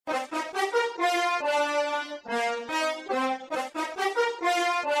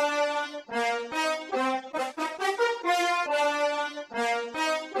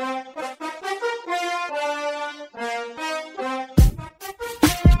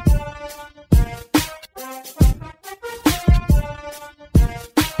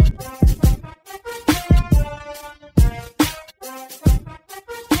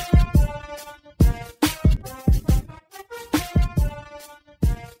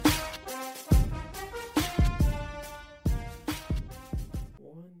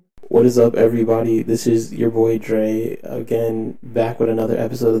What is up, everybody? This is your boy Dre again, back with another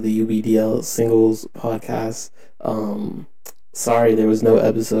episode of the UBDL Singles Podcast. Um, Sorry there was no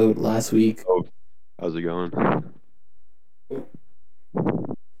episode last week. Oh, how's it going?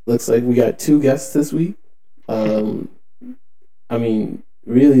 Looks like we got two guests this week. Um, I mean,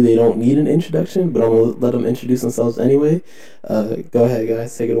 really, they don't need an introduction, but I'm gonna let them introduce themselves anyway. Go ahead,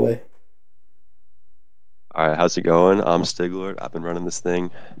 guys, take it away. All right, how's it going? I'm Stiglord. I've been running this thing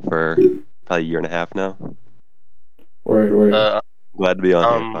for probably a year and a half now. Word. Glad to be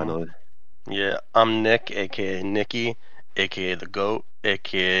on here finally. Yeah, I'm Nick, aka Nicky, aka the GOAT,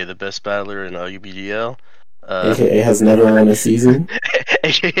 aka the best battler in UBDL. AKA has never won a season.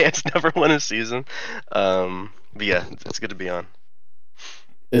 AKA has never won a season. But yeah, it's good to be on.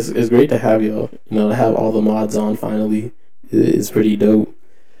 It's great to have y'all. You know, to have all the mods on finally is pretty dope.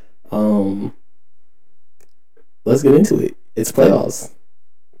 Let's get into it. It's playoffs.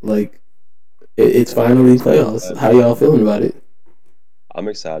 Like, it's finally playoffs. How y'all feeling about it? I'm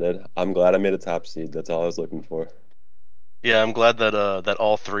excited. I'm glad I made a top seed. That's all I was looking for. Yeah, I'm glad that that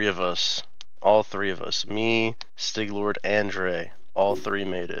all three of us, me, Stiglord, and Dre, all three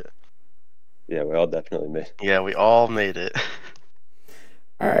made it. Yeah, we all definitely made it. Yeah, we all made it.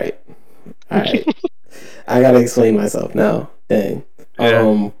 All right. I gotta explain myself now. Dang.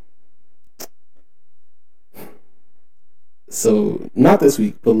 Yeah. So not this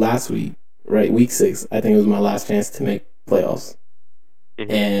week, but last week, right? Week 6, I think it was my last chance to make playoffs.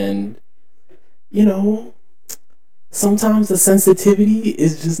 Mm-hmm. And you know, sometimes the sensitivity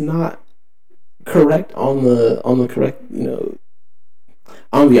is just not correct on the correct. You know,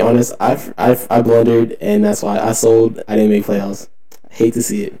 I'm gonna be honest. I blundered, and that's why I sold. I didn't make playoffs. Hate to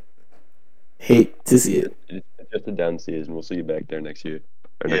see it. It's just a down season. We'll see you back there next year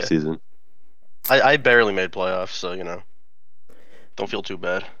or next season. I barely made playoffs, so you know, don't feel too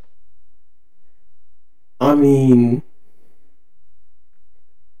bad. I mean,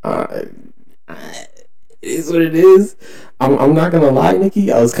 it is what it is. I'm not gonna lie,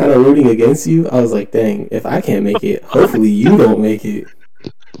 Nicky. I was kind of rooting against you. I was like, dang, if I can't make it, hopefully you don't make it.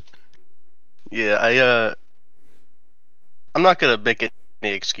 Yeah, I'm not gonna make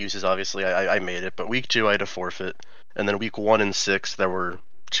any excuses. Obviously, I made it, but week 2 I had to forfeit, and then week 1 and 6 there were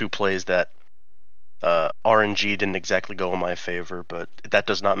 2 plays that RNG didn't exactly go in my favor, but that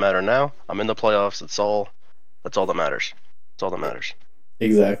does not matter now. I'm in the playoffs. That's all that matters. That's all that matters.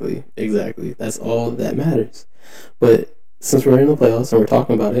 Exactly. That's all that matters. But since we're in the playoffs and we're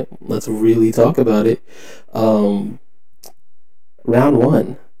talking about it, let's really talk about it. Round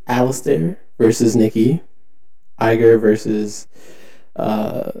 1, Alistair versus Nicky. Iger versus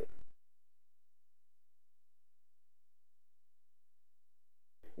what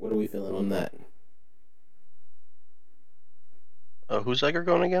are we feeling on that? Who's Iger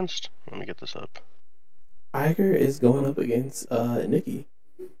going against? Let me get this up. Iger is going up against Nicky.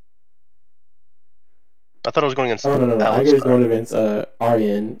 I thought I was going against. No. Iger is going against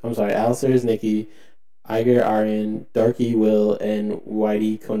Aryan. I'm sorry, Alistair is Nicky. Iger, Aryan, Darky, Will, and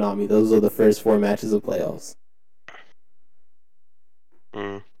Whitey, Konami. Those are the first 4 matches of playoffs.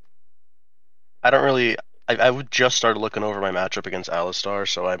 I don't really. I would just started looking over my matchup against Alistar,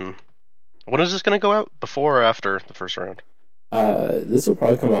 so I'm. When is this going to go out? Before or after the first round? This will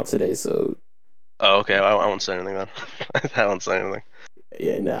probably come out today, so. Oh, okay. I won't say anything then. I won't say anything.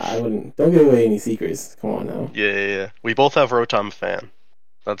 Yeah, nah, I wouldn't. Don't give away any secrets. Come on now. Yeah. We both have Rotom fan.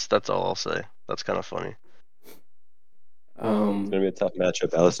 That's all I'll say. That's kind of funny. It's gonna be a tough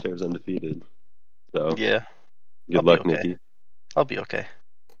matchup. Alistair's undefeated, so yeah. Good luck, okay. Nicky. I'll be okay.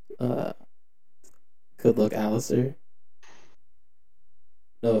 Good luck, Alistair.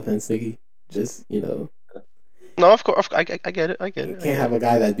 No offense, Nicky. Just, you know. No, of course, I get it. I can't have a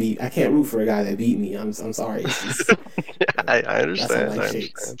guy that beat. I can't root for a guy that beat me. I'm sorry. Just, I understand.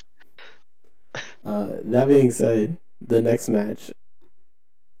 That being said, the next match,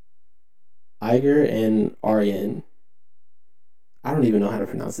 Iger and Aryan. I don't even know how to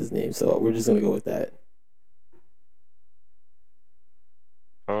pronounce his name, so we're just gonna go with that.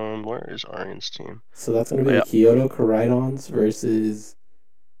 Where is Aryan's team? So that's gonna be the Kyoto Koraidons versus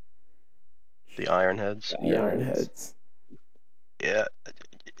the Ironheads. The Ironheads. Yeah.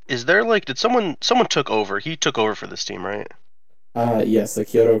 Is there did someone took over? He took over for this team, right? Yes, the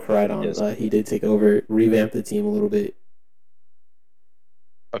Kyoto Koraidons. Yes. He did take over, revamp the team a little bit.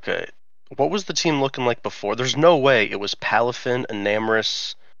 Okay. What was the team looking like before? There's no way it was Palafin,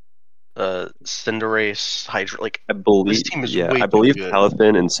 Enamorus, Cinderace, Hydra. I believe this team is I believe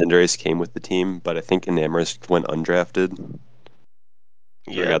Palafin and Cinderace came with the team, but I think Enamorus went undrafted.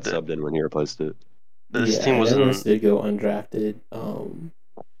 Yeah, got subbed in when he replaced it. This team was Enamorous did go undrafted.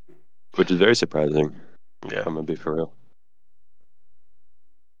 which is very surprising. Yeah. I'm gonna be for real.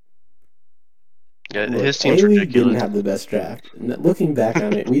 Yeah, Look, his team's A-League didn't ridiculous. have the best draft. Looking back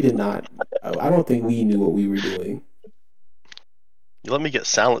on it, we did not. I don't think we knew what we were doing. You let me get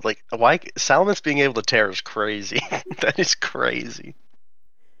Salmon. Like, why Salmon's being able to tear is crazy. That is crazy.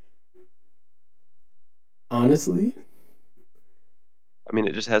 Honestly, I mean,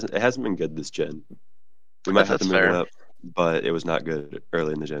 it hasn't been good this gen. We might have to That's move it fair. up, but it was not good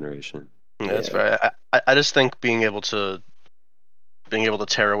early in the generation. Yeah, that's Yeah. fair. I just think being able to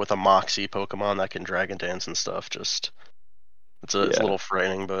tear it with a Moxie Pokemon that can Dragon Dance and stuff, just it's a Yeah. little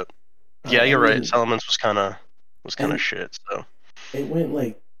frightening. But yeah, you're right. Salamence was kind of shit. So it went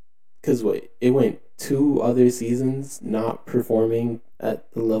like, because it went 2 other seasons not performing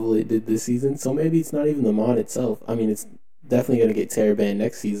at the level it did this season. So maybe it's not even the mod itself. I mean, it's definitely gonna get tear banned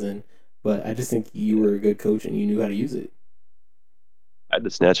next season. But I just think you were a good coach and you knew how to use it. I had to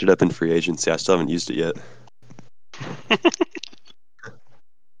snatch it up in free agency. I still haven't used it yet.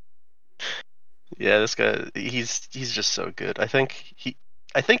 yeah, this guy he's just so good. I think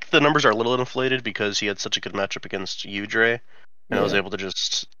the numbers are a little inflated because he had such a good matchup against Udre, and I was Yeah. able to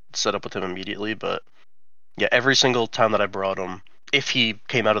just set up with him immediately. But yeah, every single time that I brought him, if he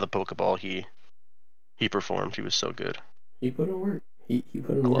came out of the Pokeball, he performed. He was so good. He put in work. He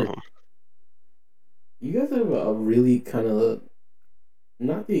put in I love work. him. You guys have a really kind of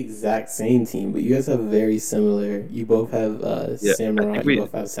not the exact same team, but you guys have very similar. You both have Yeah, I Samurai. think You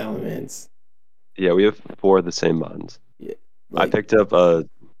both have Salamence. we have 4 of the same mods. Yeah, I like picked up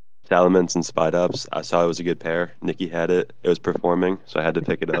Salamence and Spidops. I saw it was a good pair. Nicky had it. It was performing, so I had to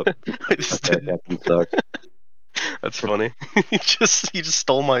pick it up. My pair captain sucked. That's funny. he just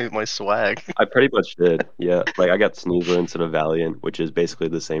stole my swag. I pretty much did. Yeah, like I got Sneasler instead of Valiant, which is basically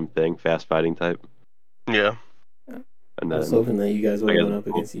the same thing, fast fighting type. Yeah, And I was then hoping that you guys would I have got went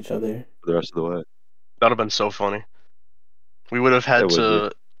up against each other. for the rest of the way. that'd have been so funny. We would have It had would be.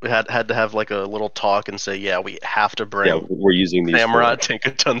 to had to have like a little talk and say, yeah, we have to Yeah, bring we're using these Samurai, 4.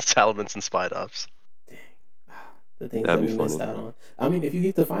 Tinkaton, Salamence, and Spidops. The things That'd that be we missed funny. out on. I mean, if you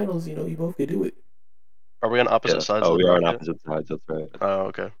get the finals, you both could do it. Are we on opposite Yeah. sides Oh, of the we are on bracket? opposite sides. That's right. Oh,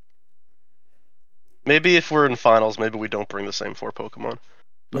 okay. Maybe if we're in finals, maybe we don't bring the same 4 Pokemon.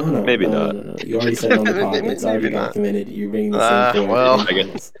 No. Maybe not. You already said it on the pod. It's already Maybe not. documented. You're bringing the same 4 Well. in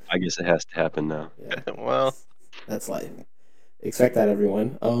finals. I guess it has to happen now. Yeah, Well, that's life. Expect that,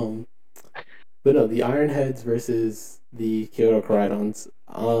 everyone. But no, the Ironheads versus the Kyoto Koraidons.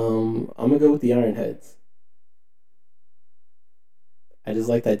 I'm gonna go with the Ironheads. I just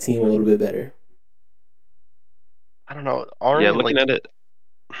like that team a little bit better. I don't know. Yeah, looking at it.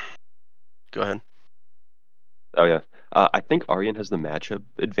 Go ahead. Oh yeah. I think Aryan has the matchup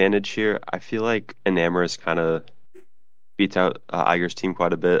advantage here. I feel like Enamorous kind of beats out Iger's team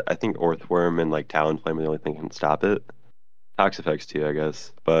quite a bit. I think Orthworm and like Talonflame are the only thing that can stop it. Toxifex too, I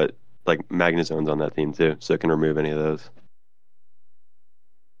guess. But like Magnezone's on that team too, so it can remove any of those.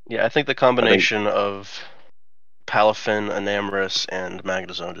 Yeah, I think the combination of Palafin, Enamorous, and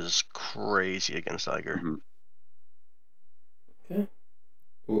Magnezone is crazy against Iger. Mm-hmm. Okay,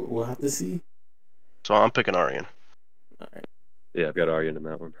 we'll have to see. So I'm picking Aryan. All right. Yeah, I've got Aryan in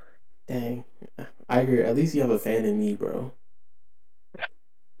that one. Dang, Iger. At least you have a fan in me, bro.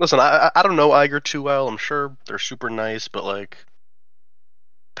 Listen, I don't know Iger too well. I'm sure they're super nice, but like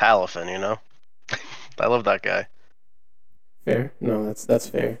Palafin, I love that guy. Fair. No, that's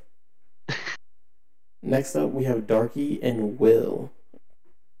fair. Next up, we have Darky and Will.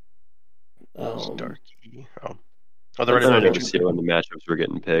 Darky. Oh, I they're found it ready interesting when the matchups were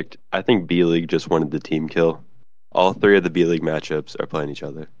getting picked. I think B League just wanted the team kill. All 3 of the B League matchups are playing each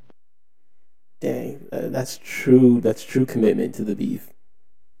other. Dang, that's true. That's true commitment to the beef.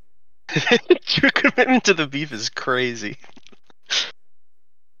 Your commitment to the beef is crazy.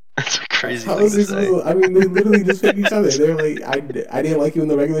 That's a crazy How thing is to this? say. I mean, they literally just picked each other. They're like, I didn't like you in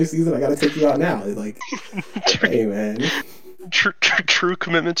the regular season. I got to take you out now. It's like, hey man. True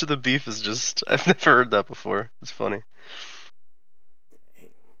commitment to the beef is just I've never heard that before. It's funny.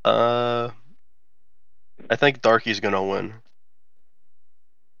 I think Darky's gonna win.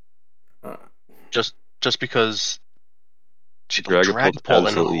 Just because Dragapult and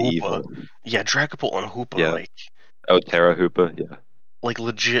absolutely Hoopa. evil. Yeah, Dragapult and Hoopa, Yeah. Oh, Terra Hoopa, yeah. like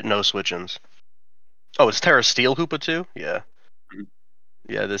legit no switch-ins. Oh, it's Terra Steel Hoopa too? Yeah. Mhm.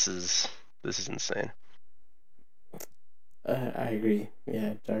 Yeah, this is insane. I agree.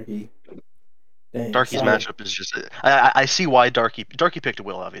 Yeah, Darky. Dang, Darky's sorry. matchup is just I see why Darky picked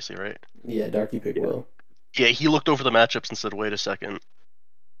Will, obviously, right? Yeah, Darky picked Will. Yeah, he looked over the matchups and said, "Wait a second,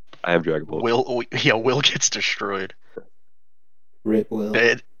 I have Dragapult. Will gets destroyed." Rip Will.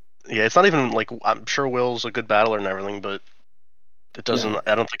 Yeah, it's not even like I'm sure Will's a good battler and everything, but it doesn't. Nah,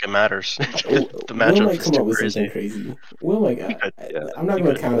 I don't think it matters. The Will matchup might is come too up with something crazy. crazy. Will might. He could. Yeah, I'm not He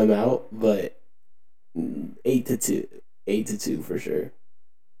gonna could. count him out, but 8-2, 8-2 for sure.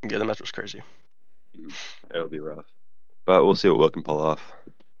 Yeah, the match was crazy. it'll be rough. But we'll see what Will can pull off.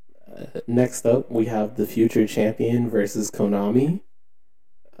 Next up, we have the future champion versus Konami.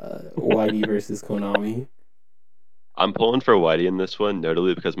 Whitey versus Konami. I'm pulling for Whitey in this one,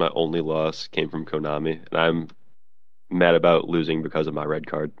 notably because my only loss came from Konami, and I'm mad about losing because of my red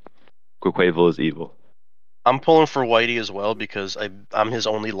card. Quaquavel is evil. I'm pulling for Whitey as well because I'm his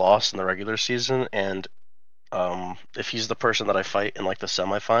only loss in the regular season, and if he's the person that I fight in like the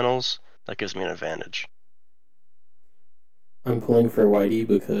semifinals, that gives me an advantage. I'm pulling for Whitey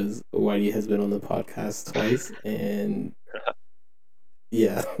because Whitey has been on the podcast twice, and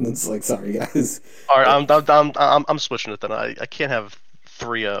yeah, it's like sorry guys. All right, I'm switching it then. I can't have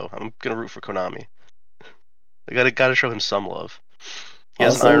 3-0. I'm gonna root for Konami. I gotta show him some love. He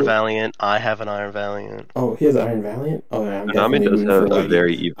has an Iron Also, Valiant. I have an Iron Valiant. oh, he has Iron Valiant. Oh, yeah, I'm Konami definitely does rooting have for a Whitey.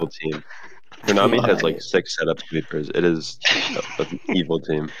 very evil team. Yeah, Konami has like 6 setup sweepers. It is an evil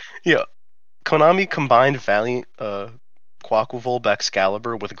team. Yeah, Konami combined Valiant, Quaquaval,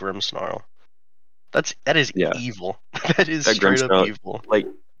 Excalibur with Grimmsnarl. That is Yeah, evil. That is that straight up Grimmsnarl, evil. like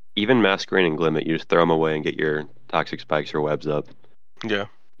even Masquerain and Glimmet, you just throw them away and get your toxic spikes or webs up. Yeah.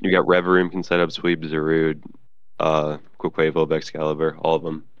 You got Reverum can set up sweep, Zarude, Quaquavel, Excalibur, all of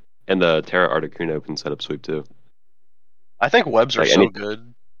them, and the Terra Articuno can set up sweep too. I think webs are Like so any,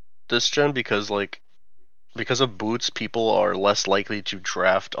 good this gen because of boots, people are less likely to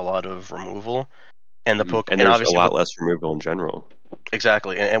draft a lot of removal, and and and there's a obviously lot less removal in general.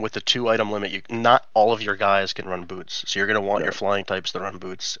 exactly, and with the 2 item limit, you not all of your guys can run boots, so you're gonna want No. your flying types to run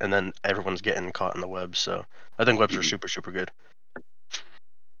boots, and then everyone's getting caught in the webs. So I think webs are Mhm. super good.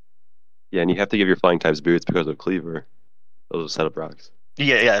 Yeah, and you have to give your flying types boots because of Cleaver. Those are setup rocks.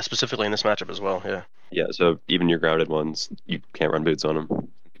 Yeah, specifically in this matchup as well. Yeah, Yeah, so even your grounded ones, you can't run boots on them.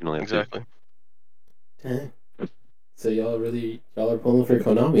 You can only have two. exactly. Dang. So y'all are pulling for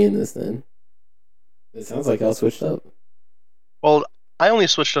Konami in this then. It sounds like y'all switched up. Well, I only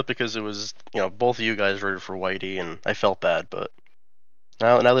switched up because it was both of you guys rooted for Whitey, and I felt bad, but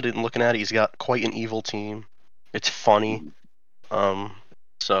now that I'm looking at it, he's got quite an evil team. It's funny. Um,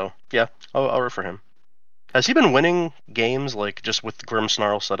 so yeah, I'll root for him. Has he been winning games like just with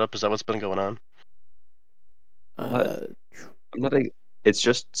Grimmsnarl setup? Is that what's been going on? Uh, I'm not. It's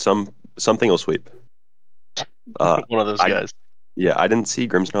just something will sweep. One of those I guys. Yeah, I didn't see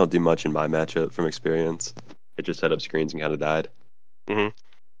Grimmsnarl do much in my matchup from experience. It just set up screens and kind of died. hmm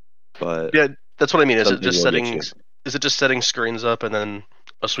But Yeah, that's what I mean. Is it something just will get setting? you. Is it just setting screens up and then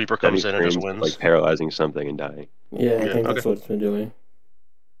a sweeper Setting comes in and just screens, wins? like paralyzing something and dying. yeah, I Yeah. think Okay. that's what it's been doing.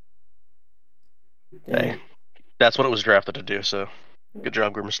 Hey, that's what it was drafted to do. So good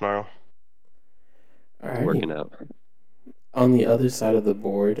job, Grimmsnarl. Alrighty. Working out. On the other side of the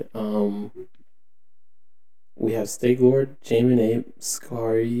board, we have Stiglord, Jamin Ape,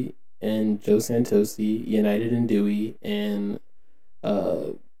 Scary, and Joe Santosi, United and Dewey, and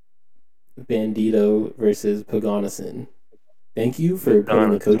Bandito versus Pagonison. Thank you for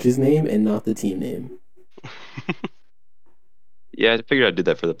putting the coach's name and not the team name. Yeah, I figured I'd do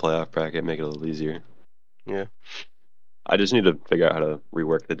that for the playoff bracket, make it a little easier. Yeah. I just need to figure out how to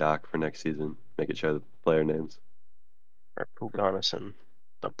rework the doc for next season, make it show the player names. Or Pugonison.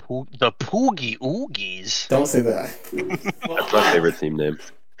 The Poogie Oogies. Don't say that. That's my favorite team name.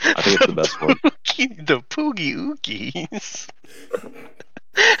 I think it's the best one. The Poogie Oogies.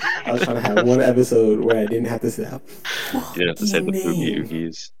 I was trying to have one episode where I didn't have to say that. You didn't have to say the Oogie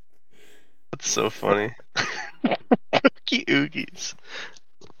Oogies. That's so funny. Poogie Oogies.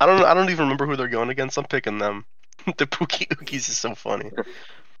 I don't even remember who they're going against. I'm picking them. The Poogie Oogies is so funny.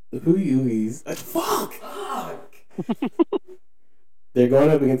 The Hoogie Oogies. Fuck! They're going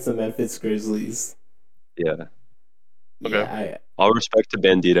up against the Memphis Grizzlies. Yeah. Okay. Yeah, All respect to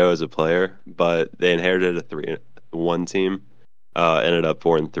Bandito as a player, but they inherited a 3-1 team, ended up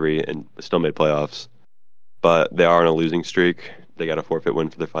 4-3, and still made playoffs. But they are on a losing streak. They got a forfeit win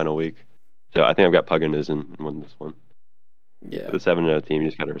for their final week. So I think I've got Puggin and won this one. Yeah. The 7-0 team, you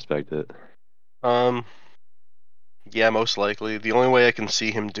just gotta respect it. Yeah, most likely. The only way I can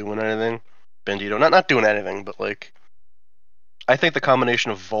see him doing anything, Bandito, not doing anything, but like, I think the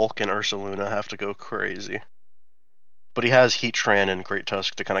combination of Volk and Ursaluna have to go crazy. But he has Heatran and Great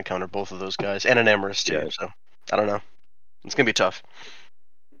Tusk to kind of counter both of those guys, and an Amorous too. Yeah. So I don't know. It's gonna be tough.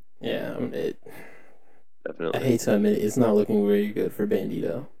 Yeah, I Definitely. hate to admit it, it's not looking very good for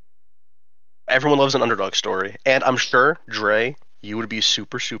Bandito. Everyone loves an underdog story, and I'm sure Dre You would be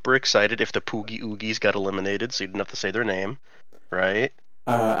super, super excited if the Poogie Oogies got eliminated, so you didn't have to say their name, right?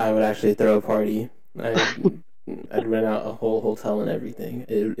 I would actually throw a party. I'd rent out a whole hotel and everything.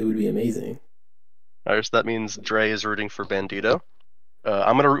 It would be amazing. Alright, so that means Dre is rooting for Bandito.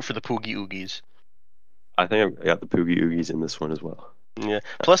 I'm gonna root for the Poogie Oogies. I think I got the Poogie Oogies in this one as well. Yeah.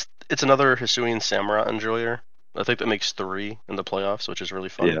 Plus, it's another Hisuian Samurott enjoyer. I think that makes 3 in the playoffs, which is really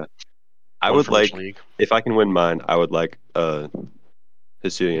fun. Yeah. I One would for each like, league. if I can win mine, I would like a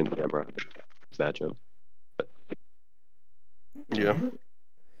Hisuian Camera matchup. Yeah.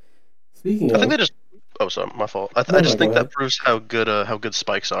 Speaking I think of, they just. Oh, sorry, my fault. I no, just go think that ahead. proves how good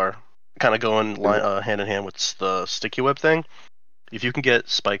spikes are. Kind of going hand in hand with the sticky whip thing. If you can get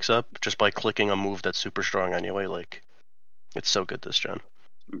spikes up just by clicking a move that's super strong anyway, like it's so good this gen.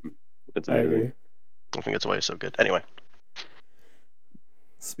 It's I amazing. agree. I think it's why it's so good. Anyway,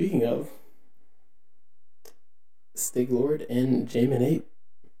 Speaking of, Stiglord and Jamin Ape.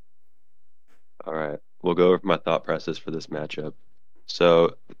 All right. We'll go over my thought process for this matchup.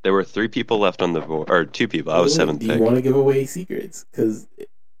 So there were 3 people left on the board, or 2 people. I was Wait, 7th do you pick. want to give away secrets? Because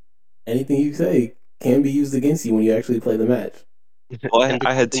anything you say can be used against you when you actually play the match. Well,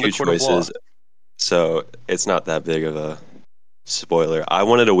 I had in the 2 court of law. choices, so it's not that big of a spoiler. I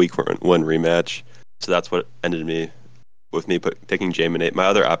wanted a week 1 rematch, so that's what ended with me picking Jamin 8. My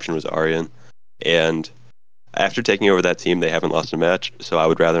other option was Aryan, and after taking over that team, they haven't lost a match, so I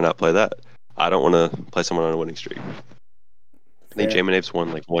would rather not play that. I don't want to play someone on a winning streak. I think Fair. Jamin 8's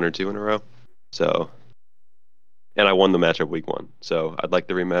won like 1 or 2 in a row, so, and I won the matchup week 1, so I'd like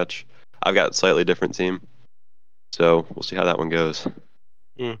the rematch. I've got a slightly different team, so we'll see how that one goes.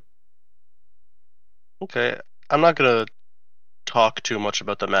 Okay, I'm not gonna talk too much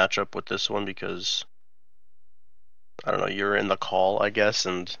about the matchup with this one because I don't know, you're in the call, I guess,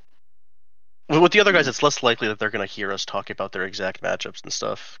 and with the other guys, it's less likely that they're gonna hear us talk about their exact matchups and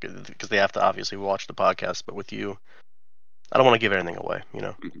stuff because they have to obviously watch the podcast. But with you, I don't want to give anything away.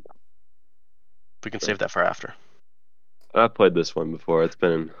 We can save that for after. I've played this one before. It's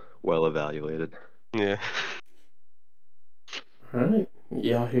been well evaluated. Yeah. All right,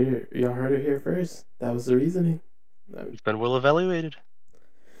 y'all heard it here first. That was the reasoning. It's been well evaluated.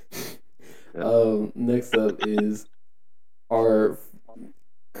 Next up is our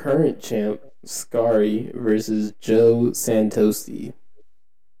current champ Scary versus Joe Santosi.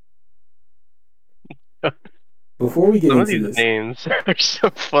 Before we get Some of into these this, names are so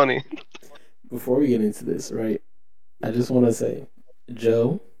funny. right, I just want to say,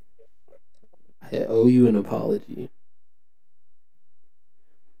 Joe, I owe you an apology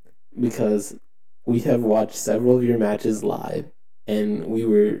because we have watched several of your matches live, and we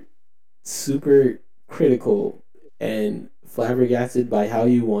were super critical and flabbergasted by how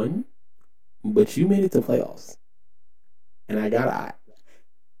you won, but you made it to playoffs. And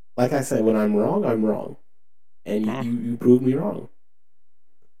like I said, when I'm wrong, I'm wrong. And you proved me wrong.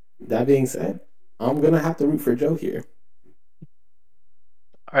 That being said, I'm going to have to root for Joe here.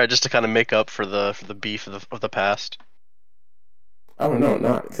 All right, just to kind of make up for the beef of the past. Oh, no,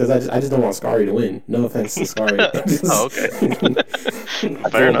 not. Because I just don't want Scary to win. No offense to Scary. Oh, okay.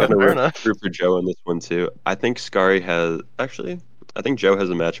 Fair enough. Root for Joe in this one too. I think Scary has actually. I think Joe has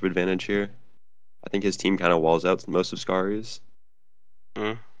a matchup advantage here. I think his team kind of walls out most of Scary's.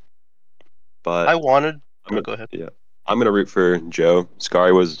 But I wanted. go ahead. Yeah, I'm gonna root for Joe.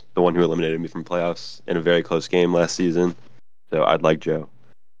 Scary was the one who eliminated me from playoffs in a very close game last season, so I'd like Joe.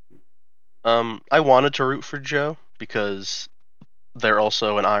 I wanted to root for Joe because they're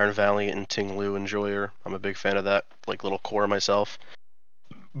also an Iron Valley and Ting Lu enjoyer. I'm a big fan of that, like little core myself.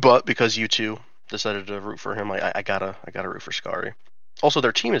 But because you two decided to root for him, I gotta root for Scary. Also,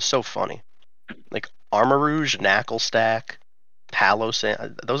 their team is so funny. Like Armor Rouge, Knuckle Stack, Palo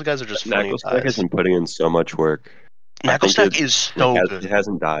San. Those guys are just funny Knucklestack has guys. been putting in so much work. Knuckle Stack is so good. It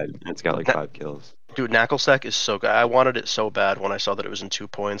hasn't died. It's got like 5 kills. Dude, Knuckle Stack is so good. I wanted it so bad when I saw that it was in 2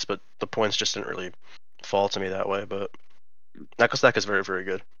 points, but the points just didn't really fall to me that way. But Knuckle Stack is very, very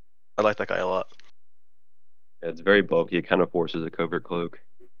good. I like that guy a lot. Yeah, it's very bulky. It kind of forces a covert cloak.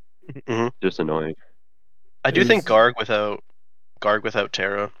 Just annoying. I do think Garg without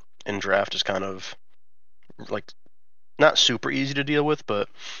Terra in draft is kind of like not super easy to deal with, but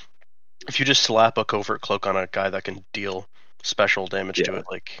if you just slap a covert cloak on a guy that can deal special damage to it,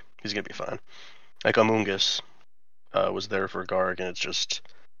 like he's gonna be fine. Like Amoongus was there for Garg, and it just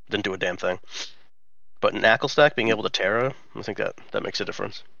didn't do a damn thing. But Knuckle Stack being able to Terra, I think that makes a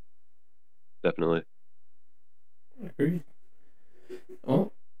difference. Definitely. Agreed.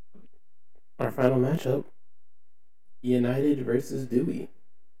 Well, our final matchup: United versus Dewey.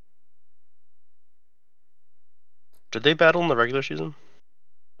 Did they battle in the regular season?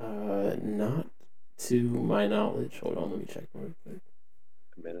 Not to my knowledge. Hold on, let me check real quick.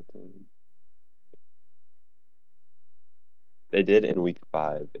 They did in week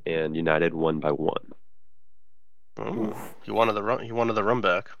 5, and United won by 1. Oh, he wanted the run. He wanted the run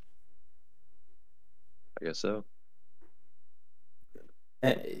back. I guess so.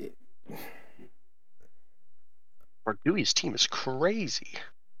 Dewey's team is crazy.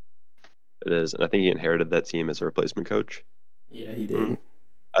 It is, and I think he inherited that team as a replacement coach. Yeah, he did.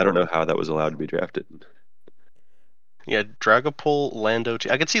 I don't know how that was allowed to be drafted. Yeah, Dragapult, Lando T.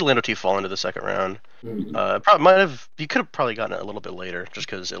 I could see Lando T fall into the second round. Mhm. Probably might have. You could have probably gotten it a little bit later, just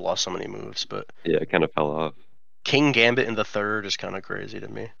because it lost so many moves. But Yeah, it kind of fell off. King Gambit in the third is kind of crazy to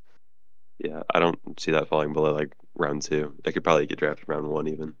me. Yeah, I don't see that falling below like round 2. They could probably get drafted round 1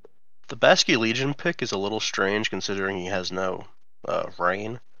 even. The Basque Legion pick is a little strange considering he has no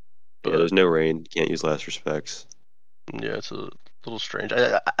rain. Yeah, there's no rain. You can't use last respects. Yeah, it's a little strange.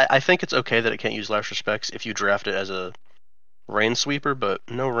 I think it's okay that it can't use last respects if you draft it as a rain sweeper, but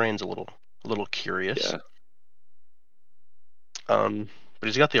no rain's a little curious. Yeah. But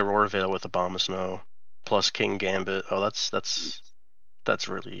he's got the Aurora Veil with the Bomb of Snow plus King Gambit. Oh, that's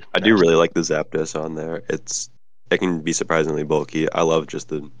really. I do really like the Zapdos on there. It can be surprisingly bulky. I love just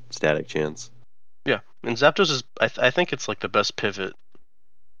the static chance. Yeah, and Zapdos is. I think it's like the best pivot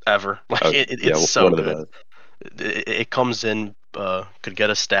ever. Like it's so one of the good. It comes in, could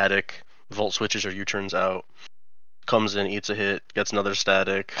get a static, Volt switches or U-turns out, comes in, eats a hit, gets another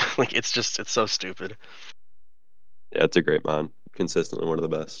static. Like it's so stupid. Yeah, it's a great mon. Consistently one of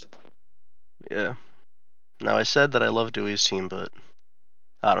the best. Yeah. Now I said that I love Dewey's team, but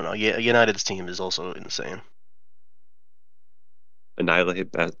I don't know. Yeah, United's team is also insane.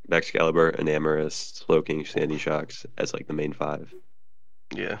 Annihilate, Excalibur, Enamorus, Slowking, Sandy Shocks as like the main 5.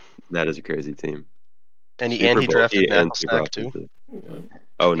 Yeah. That is a crazy team. And he drafted Knuckle Stack too.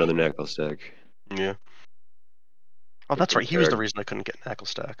 Oh, another Knuckle Stack. Yeah. Oh, that's right. He was the reason I couldn't get Knuckle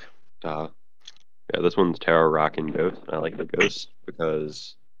Stack. Yeah, this one's Terra, Rock, and Ghost. I like the Ghost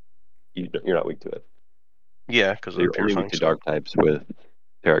because you're not weak to it. Yeah, because you're only weak to Dark types with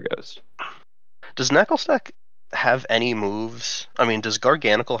Terra Ghost. Does Knuckle Stack have any moves? I mean, does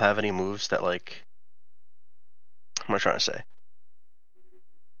Garganical have any moves that like? What am I trying to say?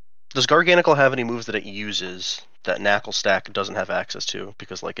 Does Garganical have any moves that it uses that Knuckle Stack doesn't have access to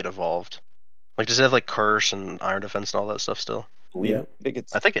because like it evolved? Like, does it have like Curse and Iron Defense and all that stuff still? Yeah, I think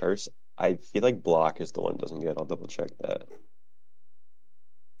it's Curse. I feel like Block is the one that doesn't get. I'll double check that.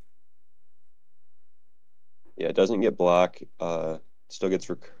 Yeah, it doesn't get Block. Still gets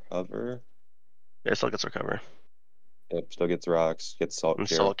Recover. Yeah, it still gets Recover. Yep, still gets Rocks. Gets Salt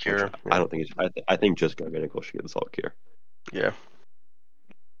Cure. Salt Cure. I don't think I think just Garganical should get the Salt Cure. Yeah.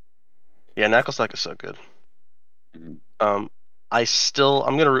 Yeah, Knuckle Stack is so good. Mm-hmm. I'm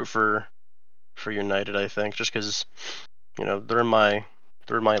gonna root for United. I think just because they're in my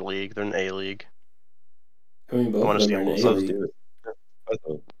league. They're in A league. I mean, both of them are in A league.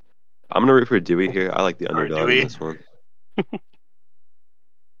 I'm gonna root for Dewey here. I like the underdog in this one.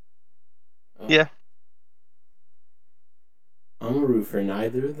 Yeah. I'm gonna root for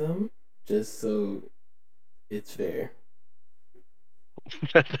neither of them, just so it's fair.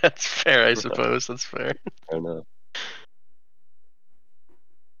 That's fair, I suppose. That's fair. Fair enough.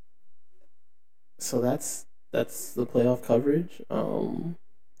 So that's the playoff coverage.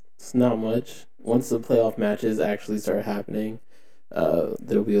 It's not much. Once the playoff matches actually start happening,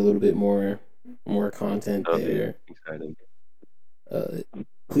 there'll be a little bit more content there. Exciting.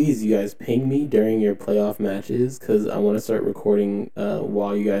 Please, you guys, ping me during your playoff matches because I want to start recording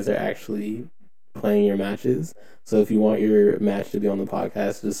while you guys are actually playing your matches. So if you want your match to be on the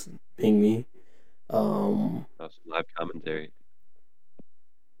podcast, just ping me. Some live commentary.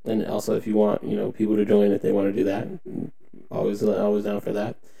 And also, if you want, people to join, if they want to do that, always down for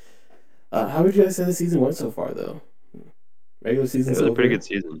that. How would you guys say the season went so far, though? Regular season. It was a pretty good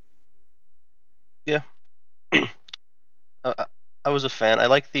season. Yeah. I was a fan. I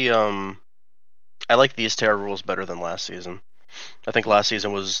like these Terra rules better than last season. I think last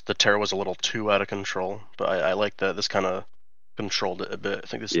season the Terra was a little too out of control, but I like that this kind of controlled it a bit. I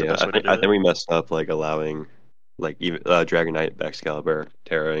think this is the best way to do it. I think we messed up allowing even Dragonite, Excalibur,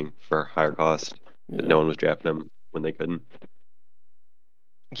 Terraing for higher cost. Yeah. No one was drafting them when they couldn't.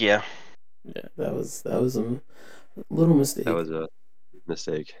 Yeah. Yeah, that was a little mistake. That was a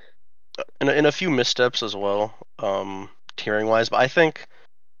mistake. In a few missteps as well, tiering wise, but I think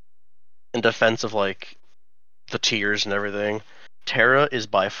in defense of the tiers and everything, Terra is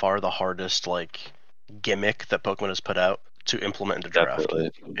by far the hardest gimmick that Pokemon has put out to implement into draft.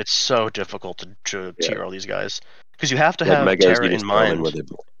 Definitely. It's so difficult to tier all these guys Because you have to Like have Megos, Terra you in just throw them in mind. where they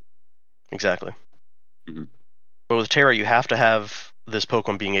belong. Exactly. Mhm. But with Terra, you have to have this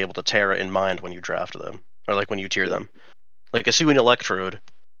Pokemon being able to Terra in mind when you draft them, or like when you tier Yeah. them. Like a Suing Electrode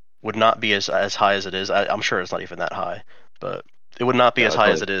would not be as high as it is. I'm sure it's not even that high, but it would not be Yeah, as it's high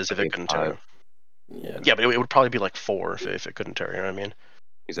only, as it is I if it think it's couldn't 5. Terra. Yeah, Yeah, but it would probably be like 4 if it couldn't Terra. You know what I mean?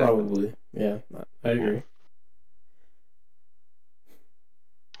 Exactly. probably. Yeah, I agree. Yeah.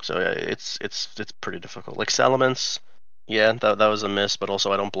 So yeah, it's pretty difficult. Like Salamence, yeah, that was a miss, but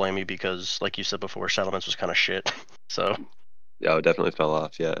also I don't blame you because, like you said before, Salamence was kind of shit. So Yeah, it definitely fell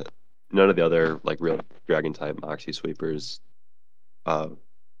off. Yeah, none of the other like real dragon type Moxie sweepers uh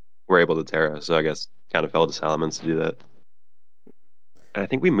were able to Terra, so I guess kind of fell to Salamence to do that. And I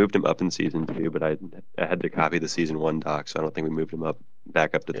think we moved him up in season 2, but I had to copy the season 1 doc, so I don't think we moved him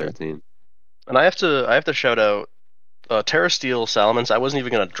back up to yeah, 13. and I have to shout out Terra Steel Salamence. I wasn't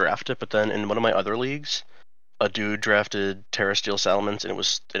even gonna draft it, but then in one of my other leagues, a dude drafted Terra Steel Salamence, and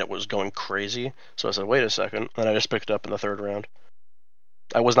it was going crazy. So I said, wait a second, and I just picked it up in the 3rd round.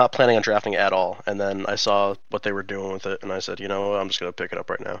 I was not planning on drafting it at all, and then I saw what they were doing with it, and I said, you know what, I'm just gonna pick it up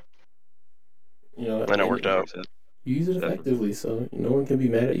right now, You know, and it and worked out. you use it Definitely. effectively, so no one can be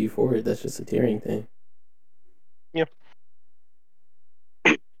mad at you for it. That's just a tiering thing. Yeah.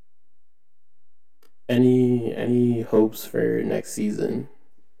 Any hopes for next season?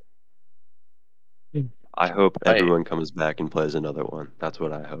 I hope I everyone comes back and plays another one. That's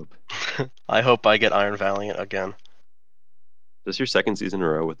what I hope. I hope I get Iron Valiant again. This is your second season in a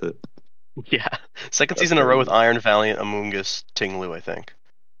row with it? Yeah, second That's season in a row with crazy. Iron Valiant, Amoonguss, Tinglu, I think.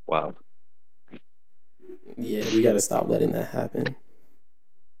 Wow. Yeah, we got to stop letting that happen.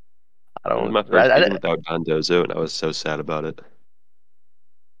 I This is don't. my first season without Don Dozo, and I was so sad about it.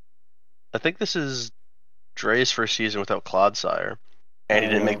 I think this is Dre's first season without Clodsire, I and he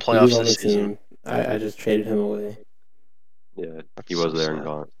don't didn't make know. He was playoffs on the this season. team. I just traded him away. Yeah, That's he so was there and sad.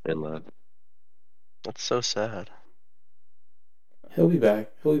 gone and left. That's so sad. He'll be back.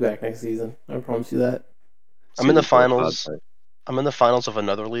 He'll be back next season. I promise you that. I'm in the Season 4 finals. Cloud. I'm in the finals of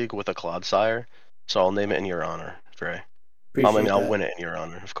another league with a Clodsire, so I'll name it in your honor, Dre. Appreciate I'll that. win it in your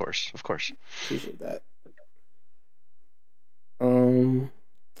honor, of course, of course. Appreciate that. Um.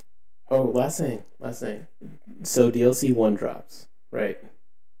 Oh, last thing. So DLC 1 drops, right?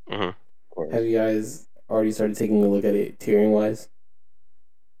 Hmm. Of course. Have you guys already started taking a look at it tiering wise?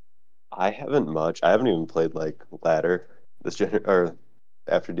 I haven't much. I haven't even played like ladder or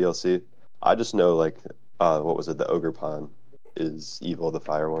after DLC. I just know like what was it? The Ogre Pond is evil, the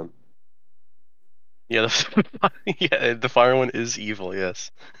fire one. Yeah, yeah, the fire one is evil.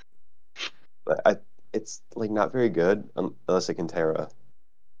 Yes. But it's like not very good unless it can Terra.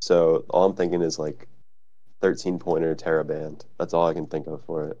 So all I'm thinking is like 13 pointer Terra band. That's all I can think of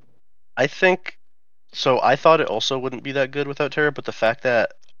for it. I think so. I thought it also wouldn't be that good without Terra, but the fact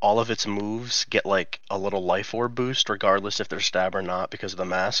that all of its moves get like a little life orb boost, regardless if they're stab or not, because of the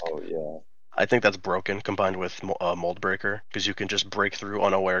mask. Oh yeah. I think that's broken combined with Mold Breaker, because you can just break through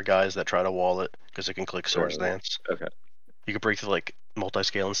unaware guys that try to wall it, because it can click Swords Right. Dance. Okay. You can break through like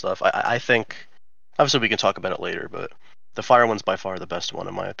multi-scale and stuff. I think, obviously we can talk about it later, but the fire one's by far the best one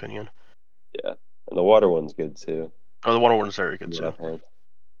in my opinion. Yeah. And the water one's good too. Oh, the water one's very good On the too. left hand.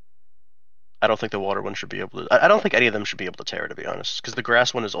 I don't think the water one should be able to. I don't think any of them should be able to Terra, to be honest, because the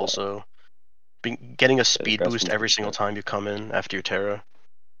grass one is also getting a speed grass boost one's every good, single too. time you come in after you Terra.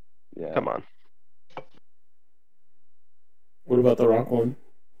 Yeah. Come on. What about the rock one?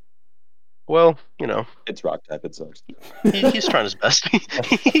 Well, you know, It's rock type. It sucks. he's trying his best.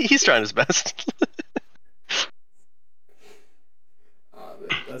 He's trying his best.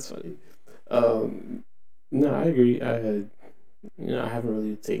 That's funny. No, I agree. I haven't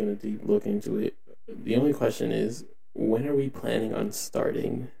really taken a deep look into it. The only question is, when are we planning on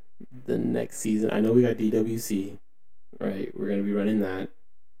starting the next season? I know we got DWC, right? We're gonna be running that.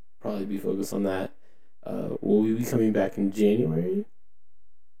 Probably be focused on that. Will we be coming back in January?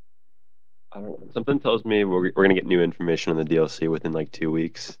 I don't know. Something tells me we're gonna get new information on the DLC within like 2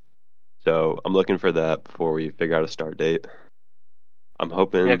 weeks. So I'm looking for that before we figure out a start date. I'm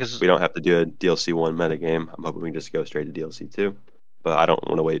hoping Yeah, because we don't have to do a DLC 1 metagame. I'm hoping we just go straight to DLC 2. But I don't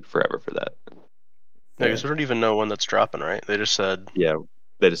want to wait forever for that. we don't even know when that's dropping, right? They just said Yeah,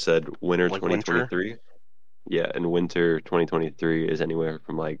 they just said winter like winter. 2023. Yeah, and winter 2023 is anywhere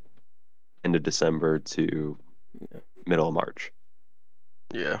from like end of December to middle of March.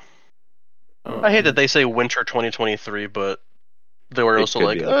 Yeah. I hate that they say winter 2023, but they were It also could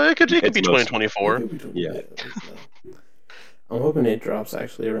like, be like- it could it's be most- 2024. Yeah. I'm hoping it drops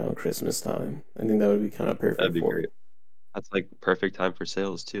actually around Christmas time. I think that would be kind of perfect. That'd be for great. it. That's like perfect time for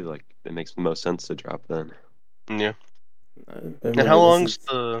sales too. Like it makes the most sense to drop then. Yeah. Been And ready. how This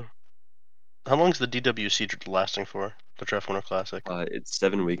long's is the DWC lasting for? The Draft Winter Classic. It's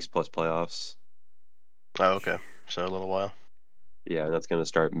 7 weeks plus playoffs. Oh, okay. So a little while. Yeah, and that's gonna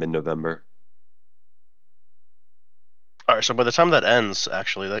start mid-November. All right. So by the time that ends,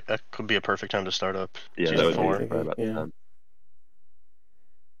 actually, that could be a perfect time to start up Yeah, that season would be four. right about the yeah. time.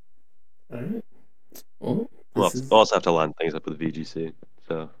 All right. Well, We'll this also, is. we'll also have to line things up with VGC,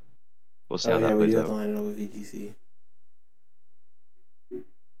 so we'll see Oh how yeah, that we plays do have to out. line it up with VGC.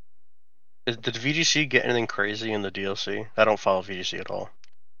 Did VGC get anything crazy in the DLC? I don't follow VGC at all.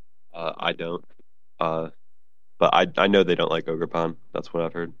 I don't, uh, but I know they don't like Ogrepon. That's what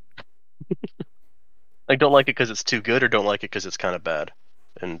I've heard. Like, don't like it because it's too good, or don't like it because it's kind of bad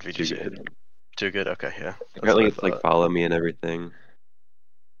in Too VGC? good. Too good. Okay, yeah. That's what Apparently, I it's like thought. follow me and everything.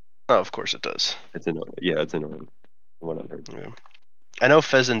 Oh, of course it does. It's annoying. Yeah, it's annoying. From what I've heard. Yeah. I know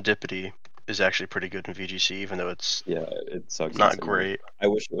Pheasantipity is actually pretty good in VGC, even though it's Yeah, it sucks in not similar. great. I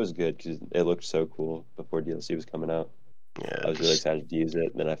wish it was good because it looked so cool before DLC was coming out. Yeah, I was really excited to use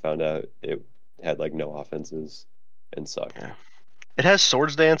it. Then I found out it had like no offenses and sucked. yeah. It has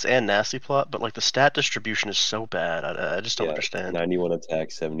Swords Dance and Nasty Plot, but like the stat distribution is so bad. I just don't Yeah, understand. 91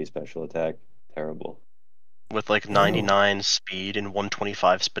 attack, 70 special attack. Terrible. With like Oh. 99 speed and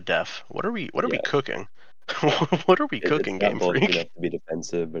 125 SPDEF. What are we Yeah. cooking? What are we It's cooking, not Game bulky Freak? enough to be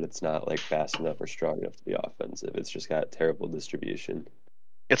defensive, but it's not like fast enough or strong enough to be offensive. It's just got terrible distribution.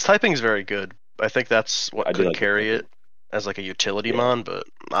 Its typing is very good. I think that's what I do could like the carry typing. it as like a utility Yeah. mon, but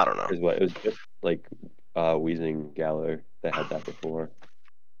I don't know. Because what it was just like Wheezing Galler that had that before.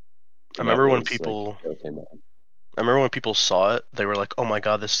 I And that remember when was people like okay, man. I remember when people saw it, they were like, "Oh my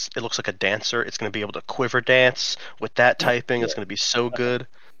god, this it looks like a dancer. It's going to be able to quiver dance with that typing. It's Yeah. going to be so good."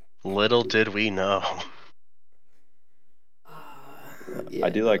 Little did we know. Yeah, I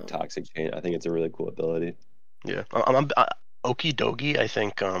do like no. Toxic Chain. I think it's a really cool ability. Yeah, Okie Dogie. I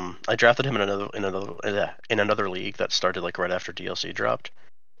think I drafted him in another league that started like right after DLC dropped,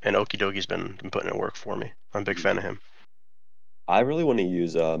 and Okie Dogie's been putting in work for me. I'm a big fan of him. I really want to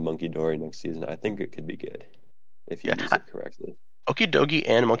use Monkey Dory next season. I think it could be good if you Yeah, use it correctly. Okie Dogie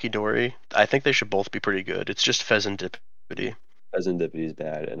and Monkey Dory. I think they should both be pretty good. It's just Pheasantipity. Pheasantipity is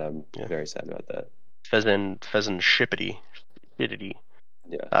bad, and I'm Yeah, very sad about that. Pheasant Shippity.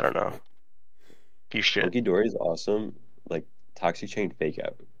 Yeah. I don't know. He's shit. Monkey Dory is awesome. Like Toxic Chain Fake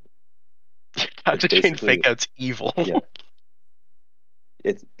Out. Toxic Chain basically- Fake Out's evil. Yeah.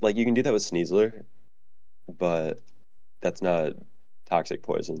 It's like you can do that with Sneasler, but that's not toxic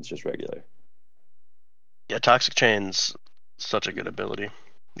poison. It's just regular. Yeah, Toxic Chain's such a good ability.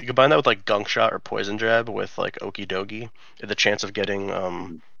 You combine that with like Gunk Shot or Poison Jab with like Okie Dogie, the chance of getting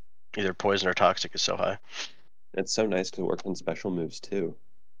either poison or toxic is so high. It's so nice to work on special moves too.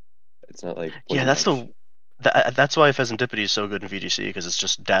 It's not like Yeah, poison that's why Pheasantipity is so good in VGC because it's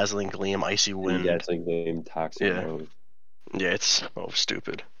just Dazzling Gleam, Icy Wind. Yeah, it's like game toxic Yeah. mode. Yeah, it's so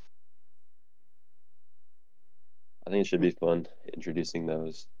stupid. I think it should be fun introducing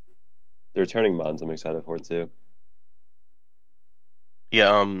those. The returning mons I'm excited for too.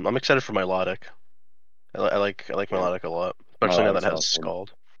 Yeah, I'm excited for Milotic. I like Milotic a lot, especially now that Milotic's it has awesome.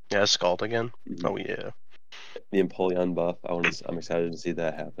 Scald. Yeah, it has Scald again. Mhm. Oh yeah. The Empoleon buff. I'm excited to see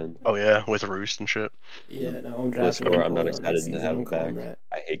that happen. Oh yeah, with Roost and shit. Yeah, no, I'm drafting. Gliscor, I'm not Napoleon excited next to season, have I'm it calling back. that.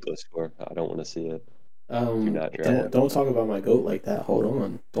 I hate Gliscor. I don't want to see it. Do not draft it. Don't talk about my goat like that. Hold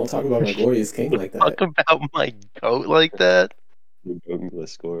on. Don't talk about my glorious king like Talk that. about my goat like that. Your goat and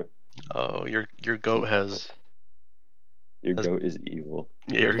Gliscor. Oh, your goat has Your goat is evil.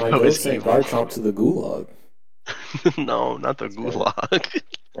 your My goat goat is sent evil. Garchomp to the gulag. No, not the That's right. gulag.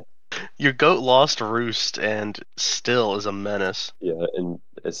 Your goat lost Roost and still is a menace. Yeah, and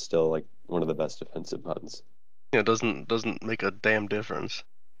it's still like one of the best defensive mons. It doesn't make a damn difference.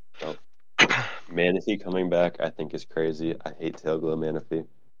 Oh. Manaphy coming back, I think is crazy. I hate Tailglow Manaphy.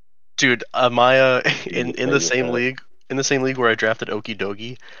 Dude, Maya You in get the same that. league where I drafted Okie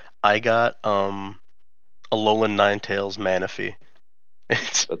Dogie, I got a Alolan Ninetales Manaphy.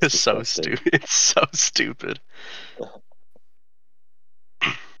 It's That's just so disgusting. stupid. It's so stupid.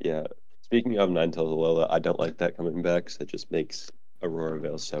 Yeah. Speaking of Ninetales Alola, I don't like that coming back because it just makes Aurora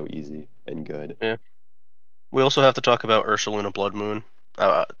Veil so easy and good. Yeah. We also have to talk about Ursaluna Blood Moon.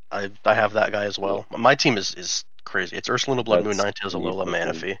 I have that guy as well. My team is crazy. It's Ursaluna Blood Moon, That's Ninetales, me Alola,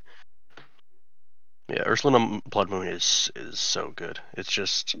 personally. Manaphy. Yeah, Ursaluna Blood Moon is so good. It's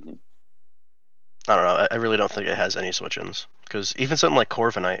just Mhm. I don't know. I really don't think it has any switch-ins because even something like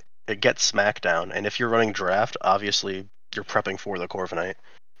Corviknight, it gets Smackdown, and if you're running Draft, obviously you're prepping for the Corviknight,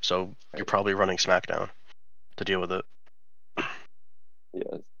 so you're probably running Smackdown to deal with it.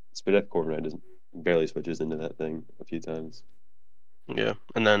 Yeah. Spidef Corviknight barely switches into that thing a few times. Yeah,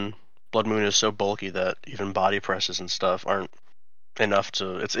 and then Blood Moon is so bulky that even body presses and stuff aren't enough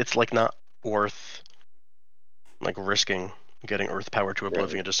to. It's like not worth like risking getting Earth Power to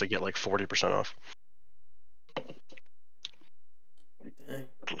Oblivion just to get like 40% off.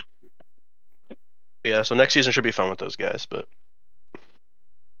 Yeah, so next season should be fun with those guys, but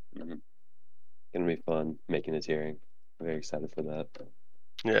Gonna be fun making a tiering. I'm very excited for that.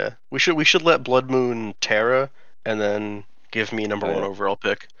 yeah, we should let Blood Moon Terra and then give me number one overall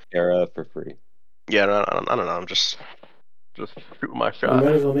pick. Terra for free. Yeah, I don't know. I'm just shooting my We shot.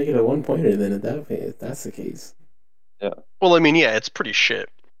 might as well make it a 1-pointer then if that's the case. Yeah. Well, I mean, yeah, it's pretty shit.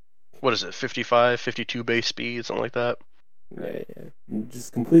 What is it? 55, 52 base speed, something like that. Yeah.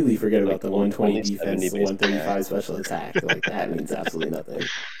 Just completely forget Like, about the 120 only 70 defense, base 135 attack. special attack. Like that means absolutely nothing.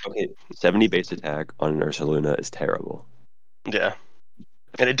 Okay, 70 base attack on an Ursaluna is terrible. Yeah,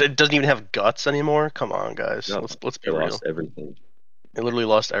 and it doesn't even have guts anymore. Come on, guys. No, Let's be it real. lost everything. It literally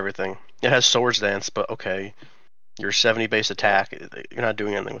lost everything. It has Swords Dance, but okay, your 70 base attack, you're not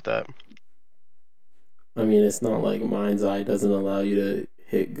doing anything with that. I mean, it's not like Mind's Eye doesn't allow you to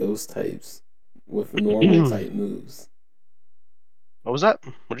hit ghost types with normal type moves. What was that?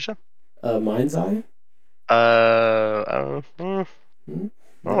 What did you say? Mind's Eye? I don't know. I don't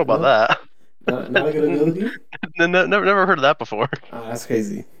know about that. Not a good ability? Never heard of that before. That's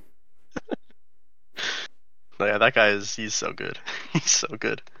crazy. Yeah, that guy he's so good. He's so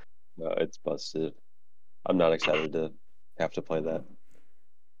good. No, it's busted. I'm not excited to have to play that.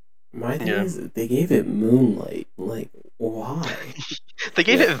 My thing is, they gave it Moonlight. Like, why? They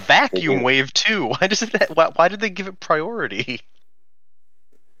gave it Vacuum Wave too. Why does it? Why did they give it priority?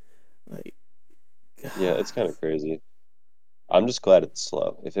 Like, God. Yeah, it's kind of crazy. I'm just glad it's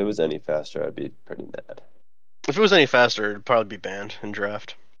slow. If it was any faster, I'd be pretty mad. If it was any faster, it'd probably be banned in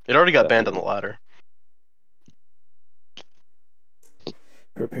draft. It already got banned on the ladder.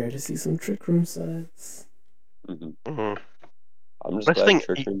 Prepare to see some Trick Room sets. I'm just glad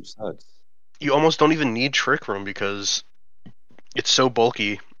Trick Room sucks. You almost don't even need Trick Room because it's so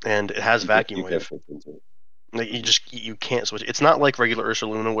bulky and it has Vacuum Wave. Like you can't switch. It's not like regular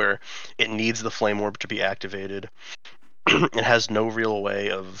Ursaluna where it needs the Flame Orb to be activated. It has no real way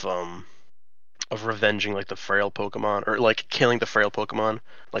of revenging like the frail Pokemon or like killing the frail Pokemon,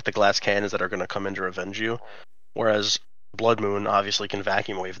 like the glass cannons that are going to come in to revenge you. Whereas Blood Moon obviously can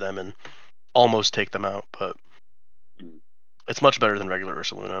Vacuum Wave them and almost take them out, but it's much better than regular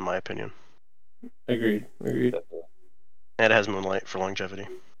Ursaluna in my opinion. Agreed. And it has Moonlight for longevity.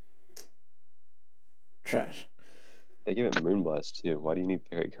 Trash. They give it Moonblast too. Why do you need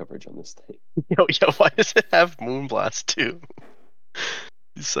fairy coverage on this thing? Yo, why does it have Moonblast too?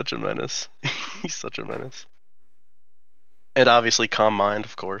 He's such a menace. He's such a menace. And obviously Calm Mind,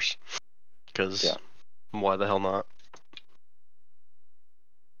 of course. Because why the hell not?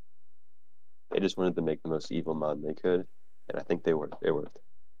 They just wanted to make the most evil mod they could, and I think they worked. It worked.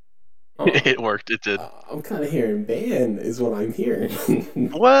 It worked. It did. I'm kind of hearing ban is what I'm hearing.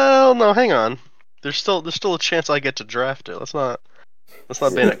 Well, no, hang on. There's still a chance I get to draft it. Let's not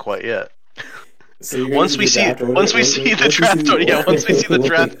ban it quite yet. So once we see the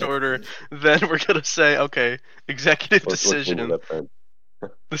draft order, then we're gonna say, okay, executive decision.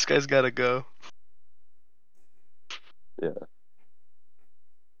 This guy's gotta go. Yeah.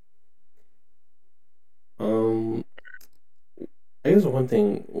 I guess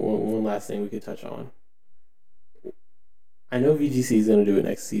one last thing we could touch on. I know VGC is going to do it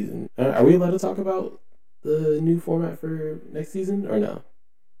next season. Are we allowed to talk about the new format for next season or no?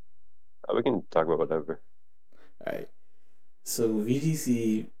 We can talk about whatever. All right. So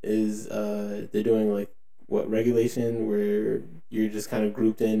VGC is they're doing like what regulation where you're just kind of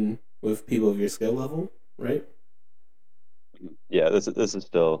grouped in with people of your skill level, right? Yeah, this is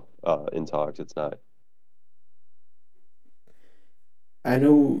still in talks. It's not. I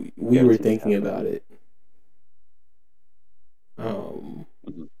know we were thinking about it.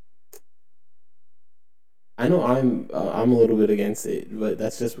 I know I'm a little bit against it, but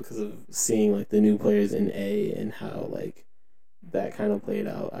that's just because of seeing like the new players in A and how like that kind of played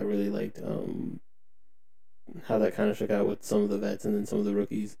out. I really liked how that kind of shook out with some of the vets and then some of the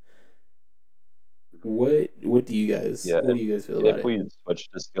rookies. What do you guys feel about it? If we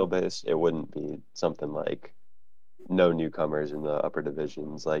switched to skill based, it wouldn't be something like no newcomers in the upper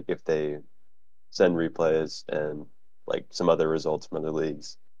divisions. Like if they send replays and like some other results from other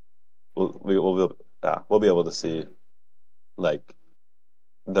leagues, we'll be able to see like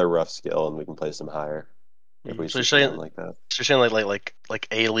their rough skill and we can place them higher if we see something like that. So you're saying like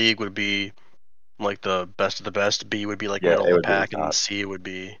A league would be like the best of the best, B would be like middle of the pack, and C would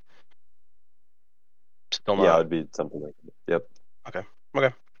be Still Yeah, it not. would be something like that. Yep.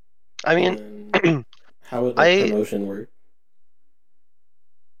 Okay. I mean, And how would I promotion work?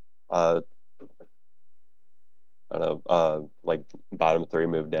 Uh, I don't know. Like bottom three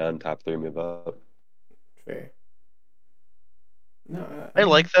move down, top three move up. Fair. No, I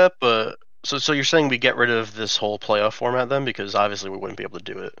like that, but so you're saying we get rid of this whole playoff format then, because obviously we wouldn't be able to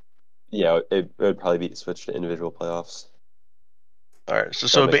do it. Yeah, it would probably be switched to individual playoffs. All right, so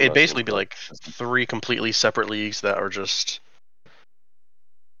That would make the it'd most basically sense. be like three completely separate leagues that are just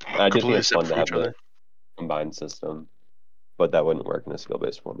I do think completely it's fun separate to from have each other. the combined system, but that wouldn't work in a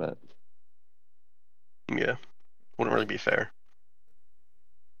skill-based format. Yeah, wouldn't really be fair.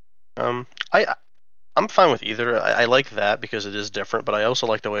 Um, I I'm fine with either. I like that because it is different, but I also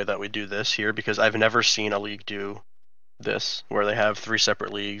like the way that we do this here because I've never seen a league do this where they have three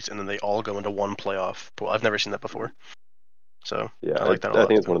separate leagues and then they all go into one playoff pool. I've never seen that before, so Yeah, I like that a I lot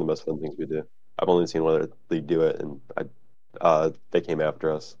think it's too. one of the most fun things we do. I've only seen one other league do it, and they came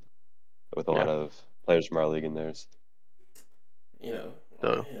after us with a Yeah. lot of players from our league in theirs. you know,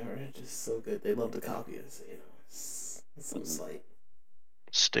 So they're just so good. They love to copy us. It's some slight.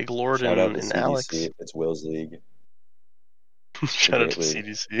 Stiglord Shout out to and CDC. Alex. It's Will's league. Shout out great to league.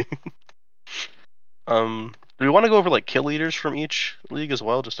 CDC. Do we want to go over like kill leaders from each league as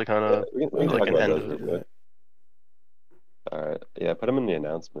well, just to kind Yeah, of we can like talk an about end those of real it? quick. All right. Yeah, put them in the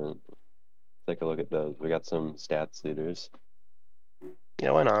announcement. Take a look at those. We got some stats leaders.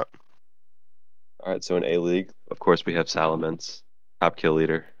 Yeah, why not? All right, so in A League, of course, we have Salamence, top kill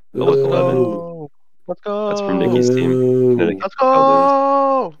leader, with 11. Boo. Let's That's from go! Nicky's team, Boo. Connecticut Let's Elders.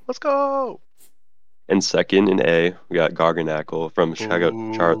 go! Let's go! And second in A, we got Garganackle from Ooh. Chicago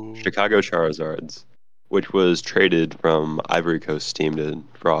Charizards, which was traded from Ivory Coast team to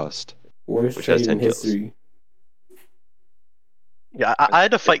Frost, Worst which has trade in 10 kills. history. Yeah, I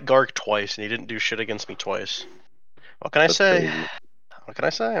had to fight Garg twice, and he didn't do shit against me twice. What can I That's say? crazy. What can I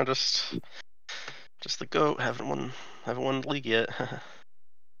say? I'm just the goat. Haven't won the league yet.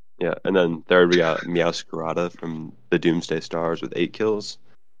 Yeah, and then third, we got Meowscarada from the Doomsday Stars with 8 kills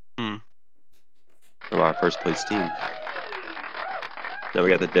from our first place team. Then we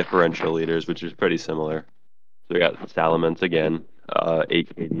got the differential leaders, which is pretty similar. So we got Salamence again,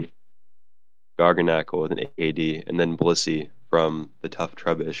 8 KD, Garganackle with an 8 KD, and then Blissey from the Tough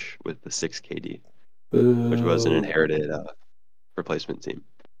Trubbish with the 6 KD, which was an Boo. inherited replacement team.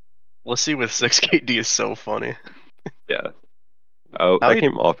 Let's see with 6 KD is so funny. Yeah. Oh, How that he-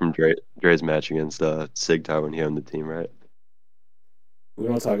 came all from Dre's match against Sigtar when he owned the team, right? We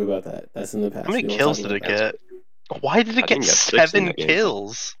don't talk about that. That's in the past. How many We don't kills talk did about it that. get? Why did it I get think it got 6 in 7 that game.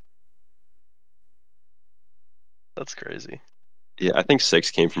 kills? That's crazy. Yeah, I think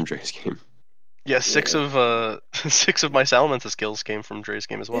 6 came from Dre's game. Yeah, six of my Salamence's kills came from Dre's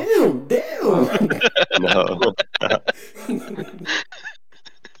game as well. Damn. No.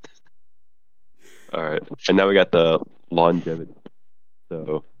 All right. And now we got the longevity.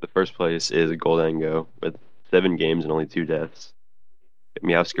 So the first place is Goldango with 7 games and only 2 deaths.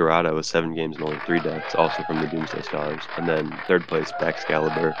 Meowscarada with 7 games and only 3 deaths, also from the Doomsday Stars. And then third place,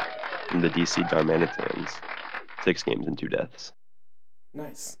 Baxcalibur from the DC Darmanitans, 6 games and 2 deaths.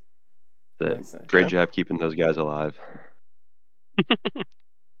 Nice. So, Nice. great job keeping those guys alive.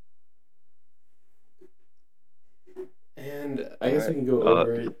 And I guess we can go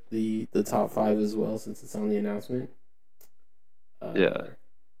over the top 5 as well since it's on the announcement. Yeah.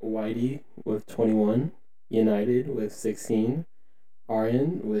 Whitey with 21, United with 16,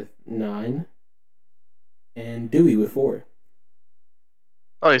 Aryan with 9, and Dewey with 4.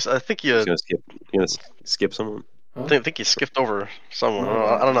 Oh, I think you. You gonna skip someone? Huh? I think you skipped over someone. No,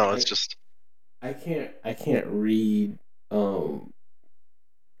 I don't know. It's just. I can't read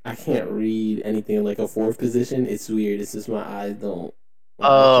I can't read anything like a 4th position. It's weird. It's just my eyes don't.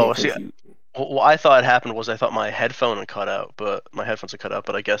 Oh, see, what I thought happened was I thought my headphone had cut out, but my headphones had cut out.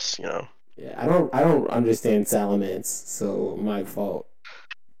 But I guess Yeah, I don't understand Salamence, so my fault.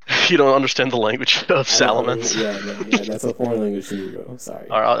 you don't understand the language of Salamence. Yeah, that's a foreign language to me, bro. Sorry.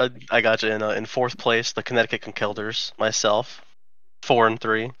 All right, I got you. In 4th place, the Connecticut Conkelders, myself, 4 and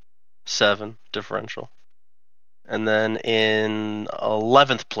 3, 7 differential. And then in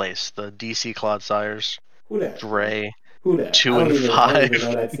 11th place, the DC Clodsires, Who that? Dre, Who that? 2 and 5. I don't even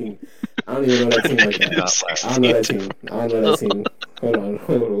know that team. I don't even know that team like that. I don't know that team. I don't know that team. Hold on.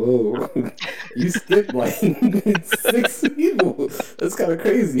 Whoa. You skipped like 6 people. That's kind of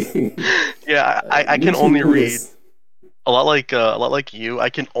crazy. Yeah, I can only read a lot like you. I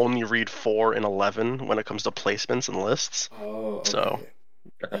can only read 4 and 11 when it comes to placements and lists. Oh, okay. So,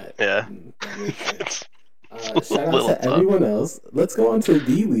 yeah. That makes sense. Shout out to everyone else. Let's go on to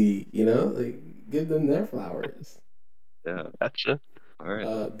D League. Give them their flowers. Yeah. Gotcha. All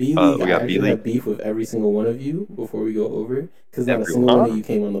right. B League, We I got B actually League. have beef with every single one of you before we go over, because not a Everyone. single one of you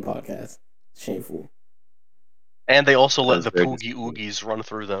came on the podcast. Shameful. And they also That let was the very Poogie disappointing. Oogies run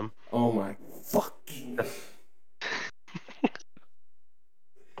through them. Oh my fucking.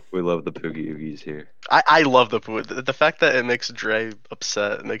 We love the Poogie Oogies here. I love the Poogie. The fact that it makes Dre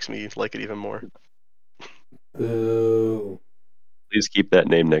upset makes me like it even more. Boo. Please keep that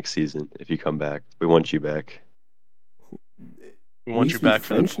name next season if you come back. We want you back. We want We you speak back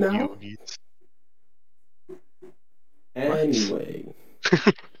for the French Poogie now? Oogies.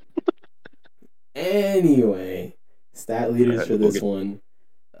 Anyway, stat leaders Alright, for we'll this get- one.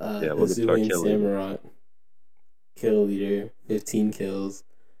 we'll get to our Hisuian kill leader. Samurott, kill leader, 15 kills.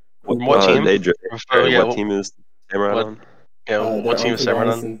 What team? What team is Samurai what- on? Yeah, what team is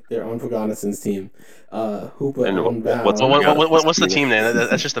Samurai on? They're on Paganison's team. Hoopa And Unbound. what's What's the team name?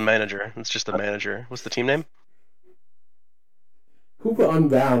 That's just the manager. That's just the manager. What's the team name? Hoopa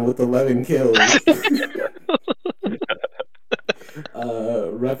Unbound with 11 kills.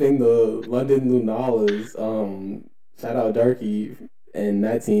 Repping the London Lunalas. Shout out Darky and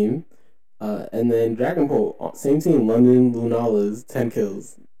that team. And then Dragon Pole, same team, London Lunalas, 10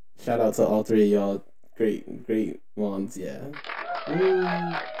 kills. Shout out to all three of y'all. Great ones, yeah.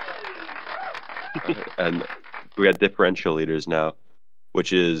 And we got differential leaders now,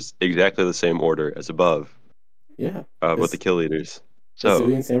 which is exactly the same order as above. Yeah. With the kill leaders. So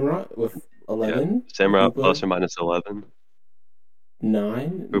Hisuian Samurai with 11. Yeah. Samurai Hoopa, plus or minus 11.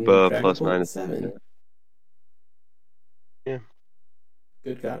 9. Hoopa plus minus 7. Yeah.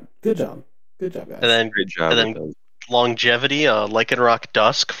 Good job, guys. And then Great job. And then longevity, Lycanroc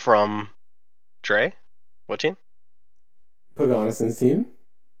Dusk from Dre. What team? Paganison's team.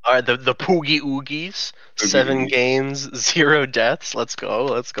 All right, the Poogie Oogies. 7 games, 0 deaths. Let's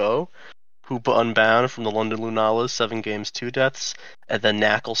go. Hoopa Unbound from the London Lunalas. 7 games, 2 deaths. And then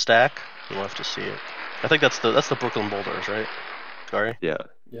Knackle Stack. You'll have to see it. I think that's the Brooklyn Boulders, right? Sorry. Yeah.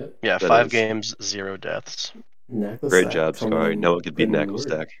 Yep. Yeah, 5 games, 0 deaths. Great job, Scar. No one could beat Knackle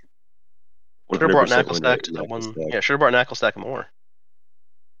Stack. Should have brought Knackle Stack to that one. Yeah, should have brought Knackle Stack more.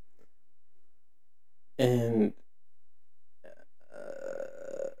 And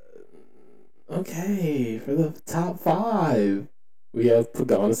okay, for the top 5, we have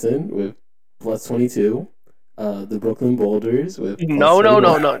Paganison with plus 22. The Brooklyn Boulders with plus No.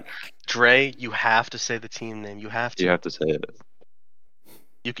 21. Dre, you have to say the team name. You have to. You have to say it.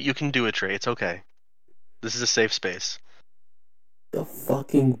 You can do it, Dre. It's okay. This is a safe space. The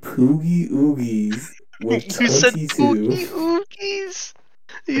fucking Poogie Oogies with 22. You said Poogie Oogies.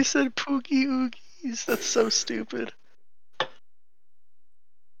 You said Poogie Oogies. That's so stupid.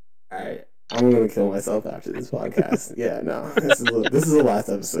 Alright, I'm gonna kill myself after this podcast. Yeah, no, this is the last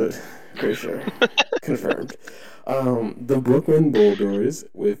episode for sure, confirmed. The Brooklyn Boulders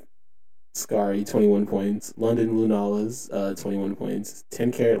with Scary 21 points, London Lunalas 21 points,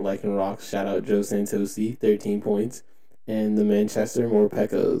 10 Carat Lycanroc, shout out Joe Santosi 13 points, and the Manchester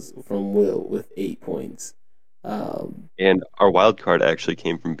Morpecos from Will with 8 points. And our wild card actually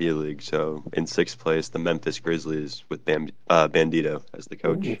came from B League. So in 6th place, the Memphis Grizzlies with Bandito as the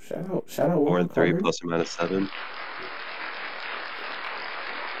coach. Ooh, shout out 4-3 plus or minus 7.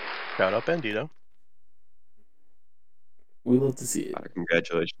 Shout out Bandito. We love to see it.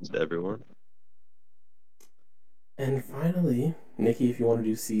 Congratulations to everyone. And finally, Nicky, if you want to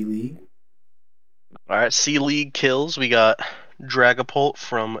do C League. All right, C League kills. We got Dragapult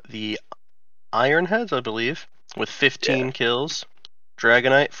from the Ironheads, I believe, with 15 kills.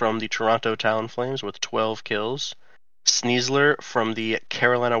 Dragonite from the Toronto Talon Flames with 12 kills. Sneasler from the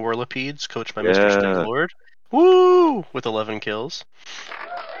Carolina Whirlipedes, coached by Mr. Stiglord. Woo! With 11 kills.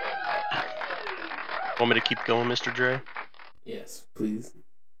 Want me to keep going, Mr. Dre? Yes, please.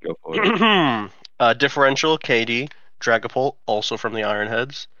 Go for it. Differential, KD. Dragapult, also from the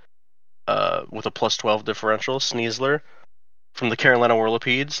Ironheads, with a plus 12 differential. Sneasler from the Carolina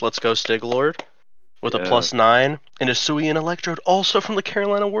Whirlipedes. Let's go, Stiglord. With a plus 9. And Hisuian Electrode, also from the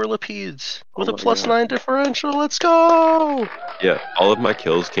Carolina Whirlipedes, with a plus 9 differential. Let's go! Yeah, all of my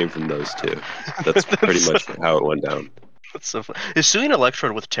kills came from those two. That's pretty much how it went down. That's so fun. Hisuian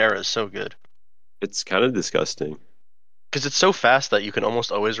Electrode with Terra is so good. It's kind of disgusting. Because it's so fast that you can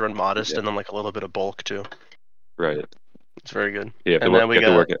almost always run Modest and then like a little bit of bulk too. Right. It's very good. Yeah, and then we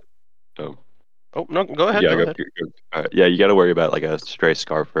got. Oh, no, go ahead. Yeah, go ahead. All right. Yeah, you got to worry about like a stray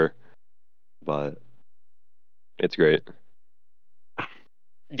Scarfer, but it's great.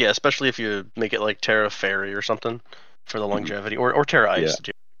 Yeah, especially if you make it like Terra Fairy or something for the longevity, or Terra Ice.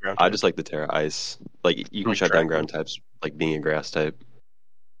 Yeah. I just like the Terra Ice. Like you can shut down ground types, like being a grass type.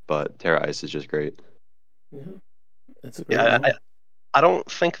 but Terra Ice is just great. Yeah, that's a great Yeah, mod. I don't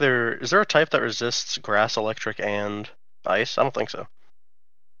think is there a type that resists grass, electric, and ice? I don't think so.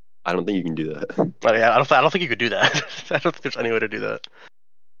 I don't think you can do that. But yeah, I don't think you could do that. I don't think there's any way to do that.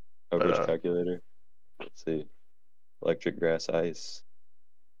 Coverage But, calculator. Let's see. Electric, grass, ice.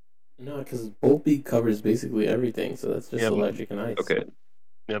 No, because Bolt Beat covers basically everything, so that's just Yeah, electric and ice. Okay.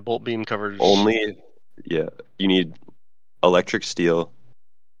 yeah, bolt beam covers. Only, yeah. You need electric steel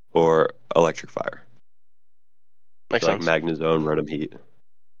or electric fire. Makes So like sense. Magnezone, Rotom Heat.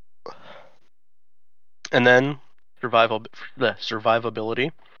 And then the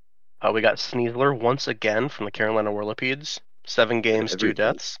survivability. We got Sneasler once again from the Carolina Whirlipedes. 7 games, 2 Everything.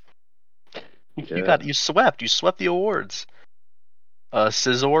 deaths. Yeah. You swept the awards.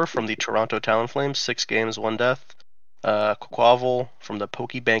 Scizor from the Toronto Talonflames, 6 games, 1 death. Quavel from the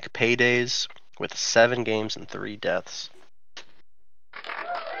Pokebank Paydays with 7 games and 3 deaths.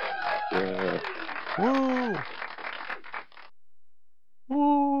 Yeah. Woo!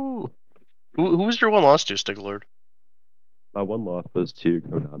 Woo! Who was your one loss to, Stiglord? My one loss was to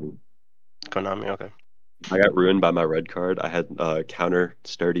Konami. Konami, okay. I got ruined by my red card. I had counter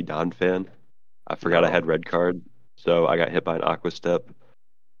Sturdy Don fan. I forgot I No. had red card, so I got hit by an Aqua Step.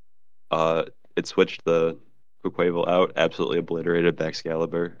 It switched the Quavel out, absolutely obliterated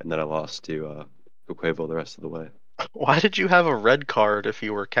Excalibur, and then I lost to Quavel the rest of the way. Why did you have a red card if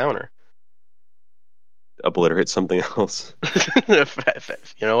you were counter? Obliterate something else. You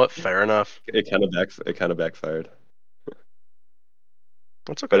know what? Fair enough. It kind of backfired,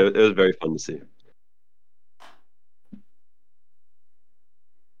 That's but okay. it was very fun to see.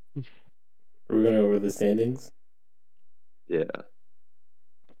 Are we going over the standings? Yeah.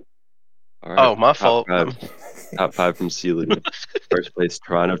 All right. Oh, my fault. Top five from C League. First place,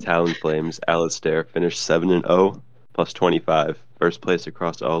 Toronto Talonflames. Alistair finished 7-0 plus 25. First place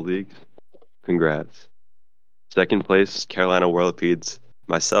across all leagues. Congrats. Second place, Carolina Whirlipedes.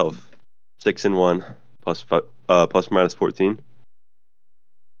 Myself, 6-1 plus minus 14.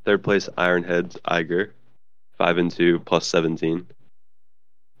 Third place, Ironheads Iger, 5-2 plus 17.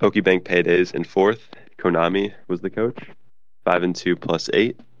 Pokebank Paydays in fourth. Konami was the coach, 5-2 plus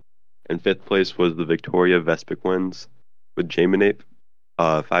 8. And fifth place was the Victoria Vespic Winds with Jaminape,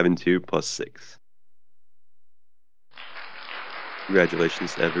 5-2 plus 6.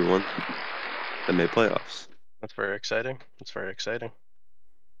 Congratulations to everyone that made playoffs. That's very exciting. That's very exciting.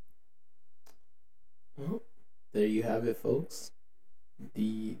 Well, there you have it, folks.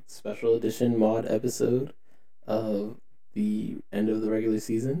 The special edition mod episode of the end of the regular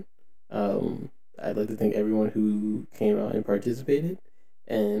season. I'd like to thank everyone who came out and participated,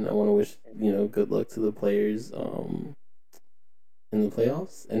 and I want to wish good luck to the players in the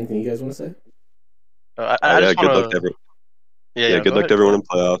playoffs. Anything you guys want to say? I just good want luck to to. everyone. Yeah, Good go luck ahead, to go everyone ahead.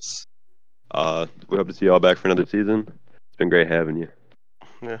 in playoffs. We hope to see you all back for another season. It's been great having you.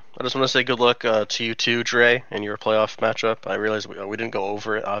 Yeah, I just want to say good luck to you too, Dre, in your playoff matchup. I realize we didn't go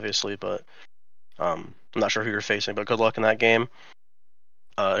over it, obviously, but I'm not sure who you're facing, but good luck in that game.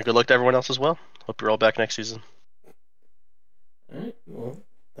 And good luck to everyone else as well. Hope you're all back next season. All right, well,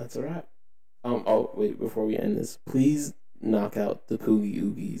 that's a wrap. Oh wait, before we end this, please knock out the Poogie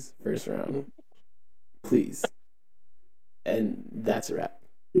Oogies first round, please. And that's a wrap.